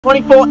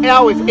24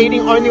 hours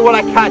eating only what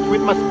I catch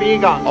with my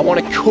spear gun. I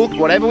want to cook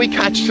whatever we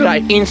catch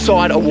today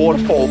inside a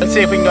waterfall. Let's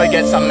see if we can go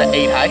get something to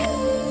eat, hey?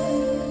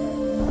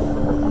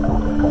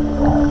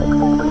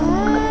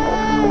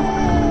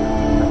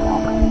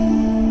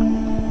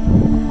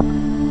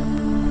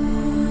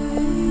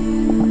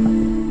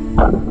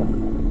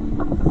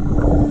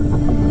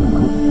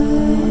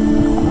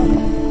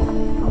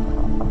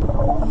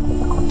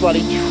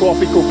 Bloody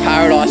tropical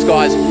paradise,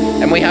 guys,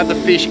 and we have the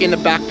fish in the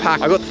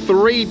backpack. I got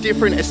 3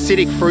 different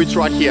acidic fruits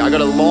right here. I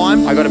got a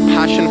lime, I got a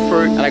passion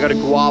fruit, and I got a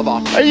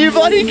guava. Are you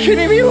bloody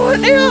kidding me right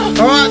now?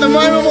 All right, the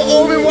moment we've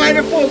all been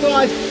waiting for,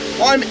 guys.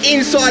 I'm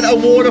inside a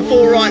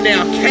waterfall right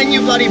now. Can you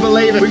bloody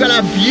believe it? We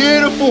got a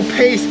beautiful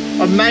piece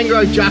of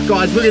mangrove jack,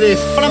 guys. Look at this.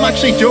 What I'm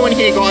actually doing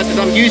here, guys, is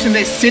I'm using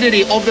the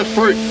acidity of the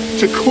fruit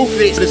to cook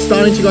this. It's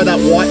starting to go that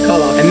white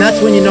color, and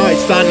that's when you know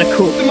it's starting to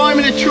cook. The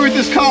moment of truth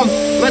has come.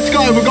 Let's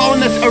go. We're going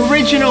this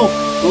original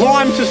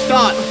lime to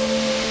start.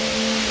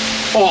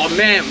 Oh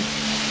man,